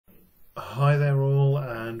Hi there all,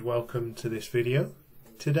 and welcome to this video.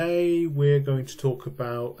 Today we're going to talk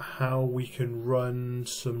about how we can run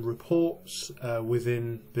some reports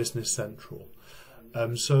within Business Central.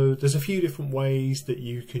 So there's a few different ways that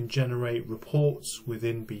you can generate reports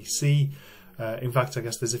within BC. In fact, I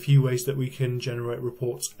guess there's a few ways that we can generate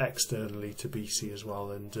reports externally to BC as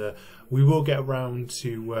well, and we will get around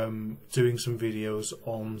to doing some videos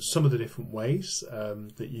on some of the different ways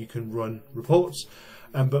that you can run reports.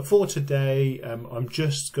 But for today, I'm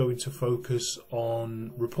just going to focus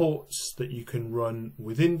on reports that you can run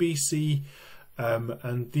within BC,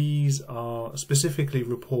 and these are specifically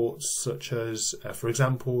reports such as, for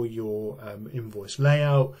example, your invoice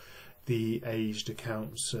layout, the aged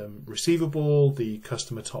accounts receivable, the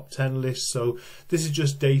customer top 10 list. So this is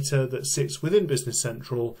just data that sits within Business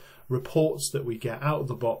Central, reports that we get out of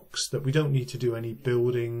the box that we don't need to do any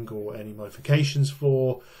building or any modifications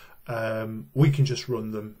for. We can just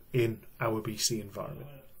run them in our BC environment.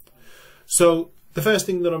 So the first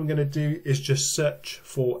thing that I'm going to do is just search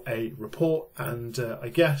for a report, and I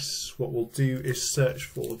guess what we'll do is search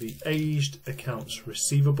for the aged accounts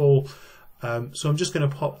receivable. So I'm just going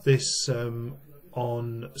to pop this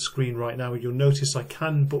on screen right now. You'll notice I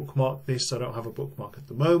can bookmark this. I don't have a bookmark at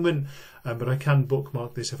the moment, but I can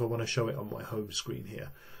bookmark this if I want to show it on my home screen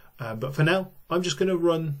here. But for now, I'm just going to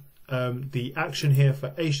run the action here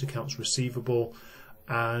for aged accounts receivable,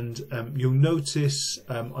 and you'll notice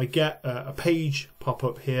I get a page pop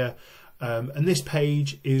up here, and this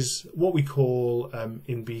page is what we call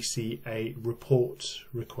in BC a report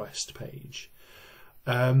request page.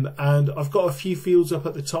 And I've got a few fields up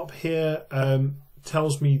at the top here.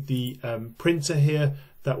 Tells me the printer here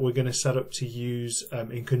that we're going to set up to use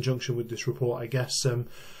in conjunction with this report. I guess I'm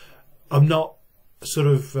not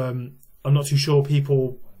too sure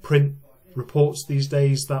people print reports these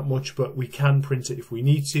days that much, but we can print it if we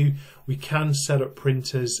need to. We can set up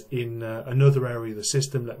printers in another area of the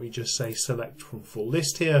system. Let me just say select from full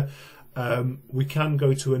list here. We can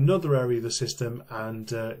go to another area of the system and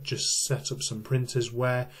just set up some printers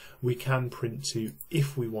where we can print to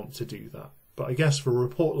if we want to do that. But I guess for a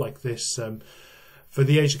report like this, for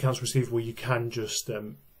the aged accounts receivable, you can just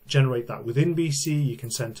generate that within BC. You can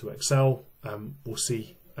send to Excel. We'll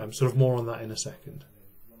see sort of more on that in a second.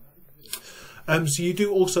 So you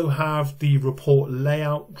do also have the report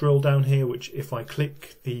layout drill down here, which if I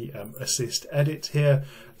click the assist edit here,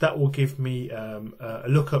 that will give me a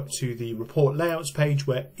look up to the report layouts page,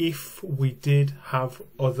 where if we did have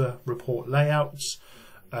other report layouts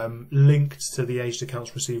linked to the aged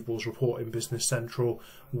accounts receivables report in Business Central,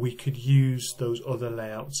 we could use those other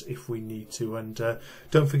layouts if we need to. And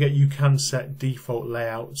don't forget, you can set default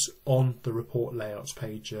layouts on the report layouts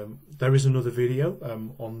page. There is another video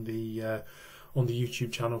on the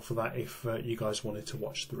YouTube channel for that if you guys wanted to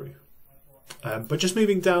watch through. But just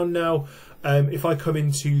moving down now, if I come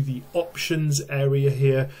into the options area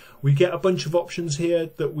here, we get a bunch of options here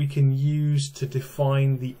that we can use to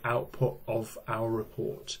define the output of our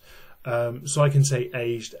report. So I can say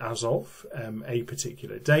aged as of a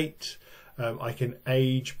particular date. I can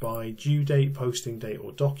age by due date, posting date,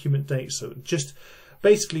 or document date. So just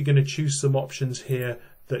basically going to choose some options here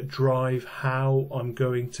that drive how I'm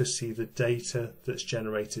going to see the data that's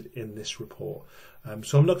generated in this report.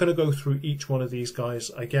 So I'm not going to go through each one of these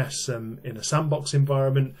guys. I guess in a sandbox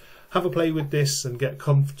environment, have a play with this and get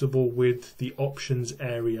comfortable with the options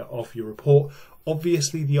area of your report.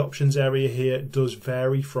 Obviously, the options area here does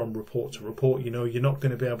vary from report to report. You know, you're not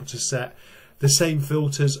going to be able to set the same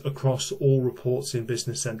filters across all reports in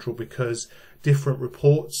Business Central because different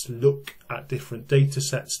reports look at different data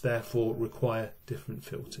sets, therefore require different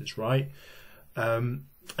filters, right?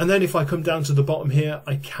 And then if I come down to the bottom here,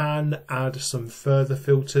 I can add some further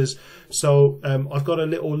filters. So I've got a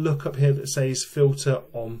little look up here that says filter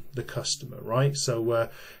on the customer, right? So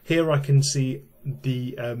here I can see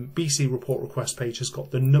the BC report request page has got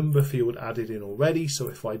the number field added in already. So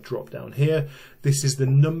if I drop down here, this is the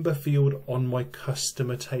number field on my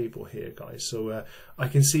customer table here, guys. So I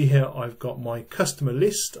can see here I've got my customer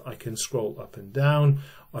list. I can scroll up and down.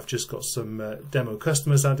 I've just got some demo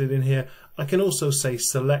customers added in here. I can also say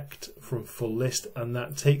select from full list, and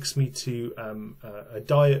that takes me to a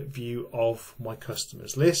diet view of my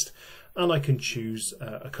customers list, and I can choose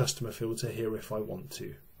a customer filter here if I want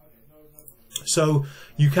to. So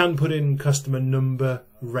you can put in customer number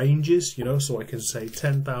ranges, you know, so I can say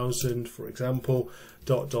 10,000, for example, ...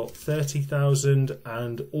 30,000,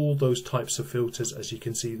 and all those types of filters. As you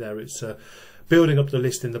can see there, it's building up the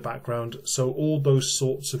list in the background. So all those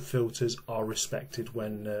sorts of filters are respected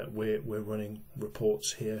when we're running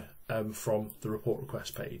reports here from the report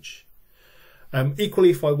request page.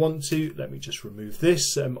 Equally, if I want to, let me just remove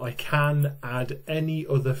this, I can add any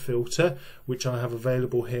other filter which I have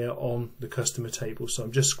available here on the customer table. So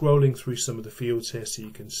I'm just scrolling through some of the fields here so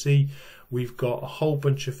you can see we've got a whole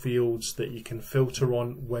bunch of fields that you can filter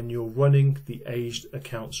on when you're running the aged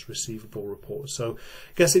accounts receivable report. So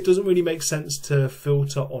I guess it doesn't really make sense to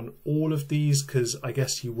filter on all of these, because I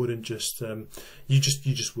guess you wouldn't just you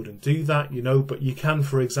just wouldn't do that, you know. But you can,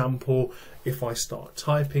 for example, if I start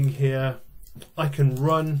typing here, I can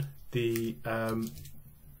run the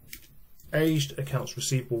aged accounts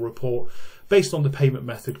receivable report based on the payment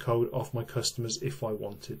method code of my customers if I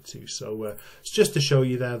wanted to. So it's just to show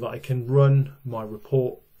you there that I can run my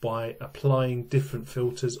report by applying different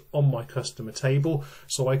filters on my customer table,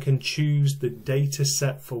 so I can choose the data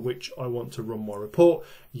set for which I want to run my report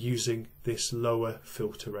using this lower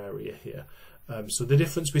filter area here. So the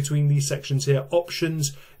difference between these sections here,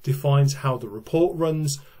 options defines how the report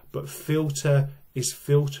runs, but filter is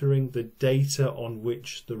filtering the data on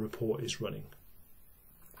which the report is running.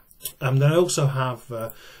 Then I also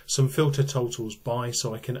have some filter totals by,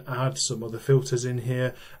 so I can add some other filters in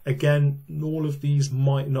here. Again, all of these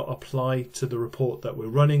might not apply to the report that we're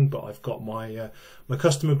running, but I've got my my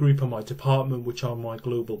customer group and my department, which are my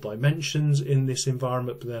global dimensions in this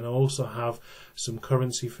environment. But then I also have some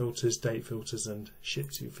currency filters, date filters, and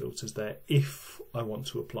ship to filters there if I want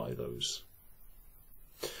to apply those.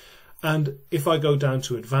 And if I go down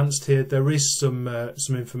to advanced here, there is some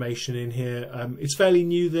information in here. It's fairly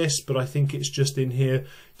new, this, but I think it's just in here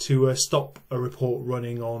to stop a report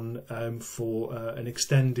running on for an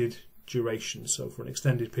extended duration. So for an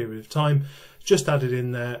extended period of time, just added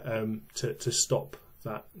in there to stop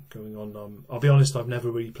that going on. I'll be honest, I've never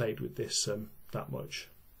really played with this that much.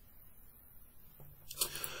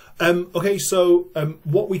 Okay, so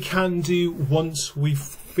what we can do once we've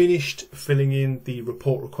finished filling in the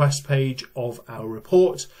report request page of our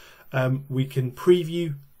report, we can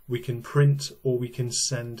preview, we can print, or we can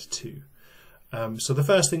send to. So the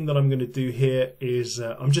first thing that I'm going to do here is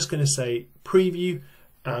I'm just going to say preview,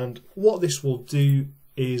 and what this will do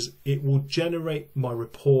is it will generate my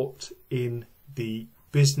report in the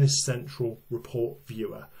Business Central report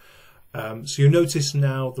viewer. So you'll notice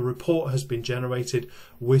now the report has been generated.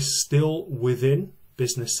 We're still within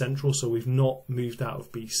Business Central, so we've not moved out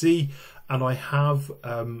of BC, and I have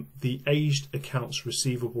the aged accounts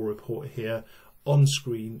receivable report here on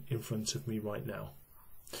screen in front of me right now.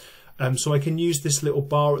 So I can use this little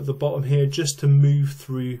bar at the bottom here just to move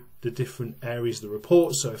through the different areas of the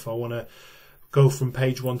report. So if I want to go from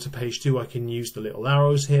page 1 to page 2, I can use the little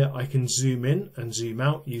arrows here. I can zoom in and zoom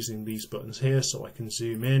out using these buttons here, so I can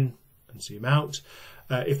zoom in and zoom out.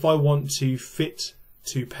 If I want to fit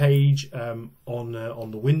to page on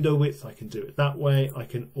the window width, I can do it that way. I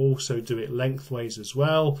can also do it lengthways as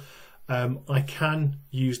well. I can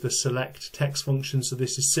use the select text function, so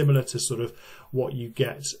this is similar to sort of what you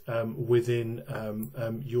get within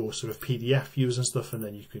your sort of PDF views and stuff, and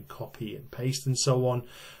then you can copy and paste and so on.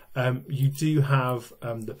 You do have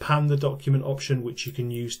the pan the document option, which you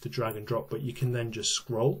can use to drag and drop, but you can then just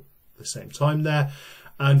scroll at the same time there.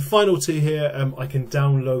 And final two here, I can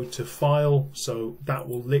download to file, so that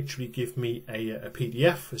will literally give me a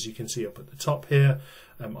PDF, as you can see up at the top here.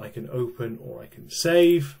 I can open or I can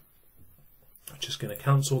save. I'm just going to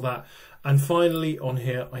cancel that. And finally on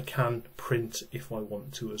here, I can print if I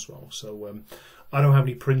want to as well. So I don't have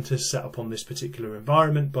any printers set up on this particular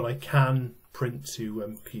environment, but I can print to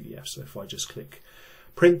PDF. So if I just click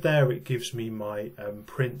print there, it gives me my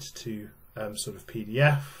print to sort of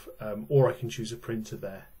PDF, or I can choose a printer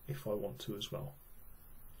there if I want to as well.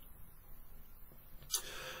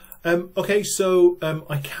 Okay, so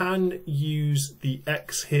I can use the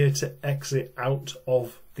X here to exit out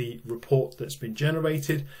of the report that's been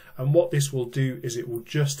generated, and what this will do is it will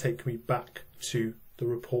just take me back to the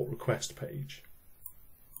report request page.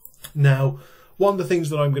 Now, one of the things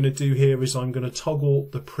that I'm going to do here is I'm going to toggle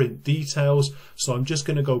the print details. So I'm just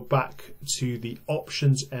going to go back to the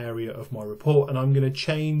options area of my report, and I'm going to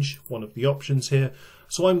change one of the options here.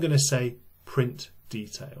 So I'm going to say print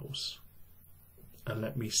details, and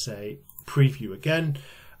let me say preview again.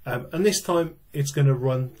 And this time it's going to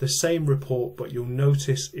run the same report, but you'll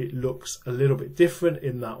notice it looks a little bit different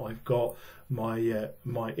in that I've got my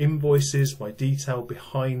my invoices, my detail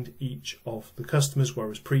behind each of the customers,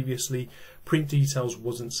 whereas previously print details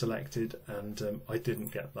wasn't selected, and I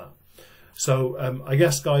didn't get that. So I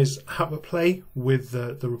guess, guys, have a play with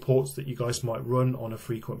the reports that you guys might run on a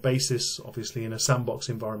frequent basis, obviously in a sandbox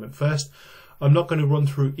environment first. I'm not going to run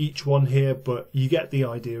through each one here, but you get the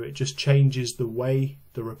idea. It just changes the way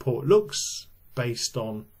the report looks based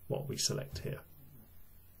on what we select here.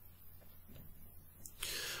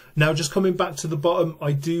 Now, just coming back to the bottom,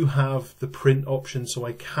 I do have the print option, so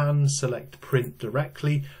I can select print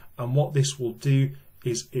directly. And what this will do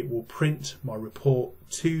is it will print my report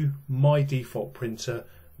to my default printer,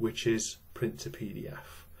 which is print to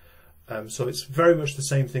PDF. So it's very much the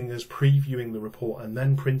same thing as previewing the report and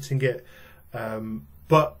then printing it.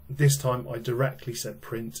 But this time I directly said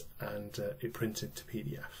print, and it printed to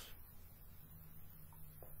PDF.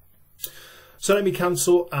 So let me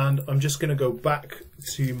cancel, and I'm just going to go back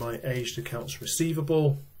to my aged accounts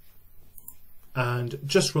receivable and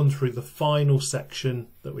just run through the final section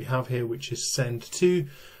that we have here, which is send to.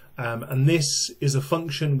 And this is a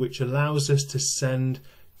function which allows us to send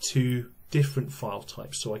to different file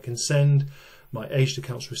types. So I can send my aged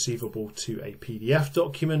accounts receivable to a PDF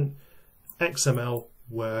document, XML,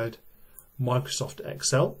 Word, Microsoft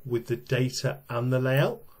Excel with the data and the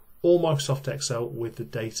layout, or Microsoft Excel with the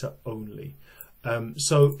data only.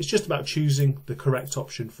 So it's just about choosing the correct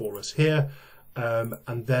option for us here,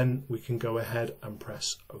 and then we can go ahead and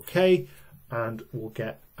press OK, and we'll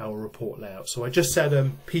get our report layout. So I just said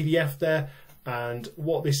PDF there, and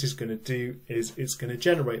what this is going to do is it's going to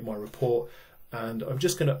generate my report, and I'm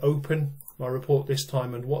just going to open my report this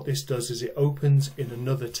time, and what this does is it opens in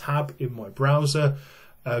another tab in my browser.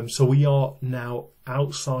 So we are now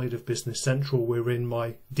outside of Business Central. We're in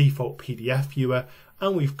my default PDF viewer,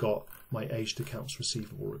 and we've got my aged accounts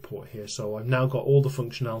receivable report here. So I've now got all the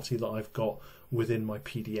functionality that I've got within my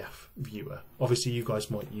PDF viewer. Obviously you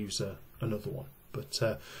guys might use another one,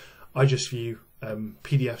 but I just view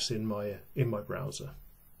PDFs in my browser.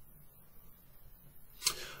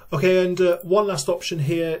 Okay, and one last option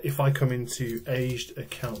here, if I come into aged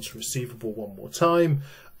accounts receivable one more time,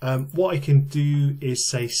 what I can do is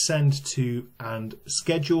say send to and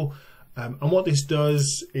schedule. And what this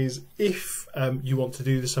does is, if you want to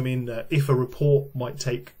do this, I mean, if a report might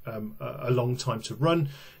take a long time to run,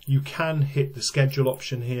 you can hit the schedule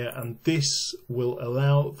option here, and this will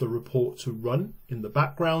allow the report to run in the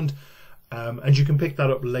background. And you can pick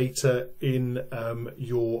that up later in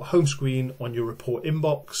your home screen on your report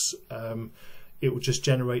inbox. It will just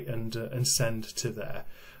generate and send to there.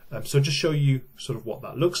 So just show you sort of what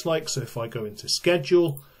that looks like. So if I go into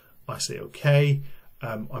schedule, I say OK.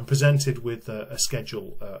 I'm presented with a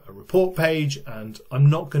schedule, a report page, and I'm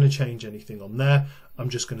not going to change anything on there. I'm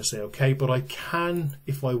just going to say OK, but I can,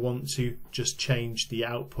 if I want to, just change the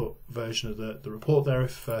output version of the report there.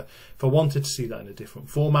 If I wanted to see that in a different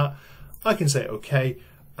format, I can say OK.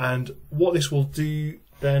 And what this will do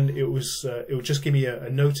then, it will just give me a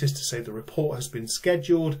notice to say the report has been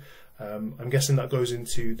scheduled. I'm guessing that goes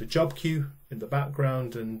into the job queue in the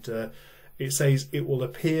background, and it says it will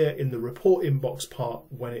appear in the report inbox part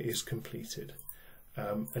when it is completed.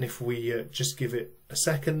 And if we just give it a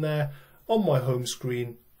second there, on my home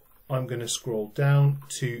screen, I'm going to scroll down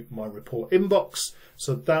to my report inbox.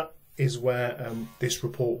 So that is where this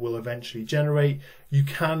report will eventually generate. You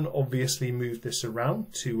can obviously move this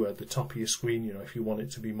around to the top of your screen, you know, if you want it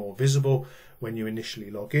to be more visible when you initially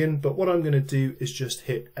log in. But what I'm going to do is just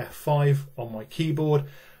hit F5 on my keyboard,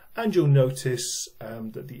 and you'll notice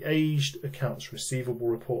that the aged accounts receivable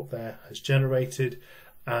report there has generated.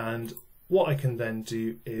 And what I can then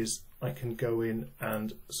do is I can go in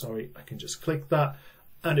and, I can just click that,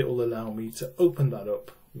 and it will allow me to open that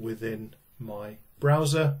up within my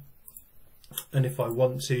browser. And if I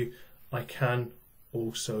want to, I can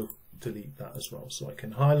also delete that as well. So I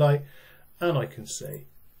can highlight and I can say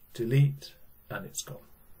delete, and it's gone.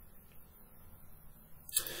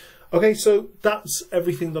 Okay, so that's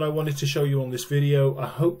everything that I wanted to show you on this video. I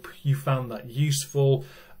hope you found that useful.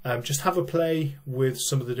 Just have a play with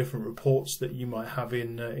some of the different reports that you might have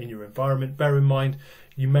in your environment. Bear in mind,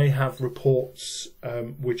 you may have reports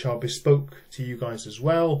which are bespoke to you guys as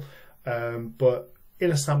well. But in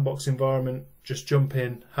a sandbox environment, just jump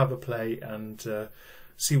in, have a play, and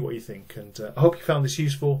see what you think. And I hope you found this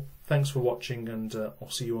useful. Thanks for watching, and I'll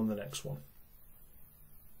see you on the next one.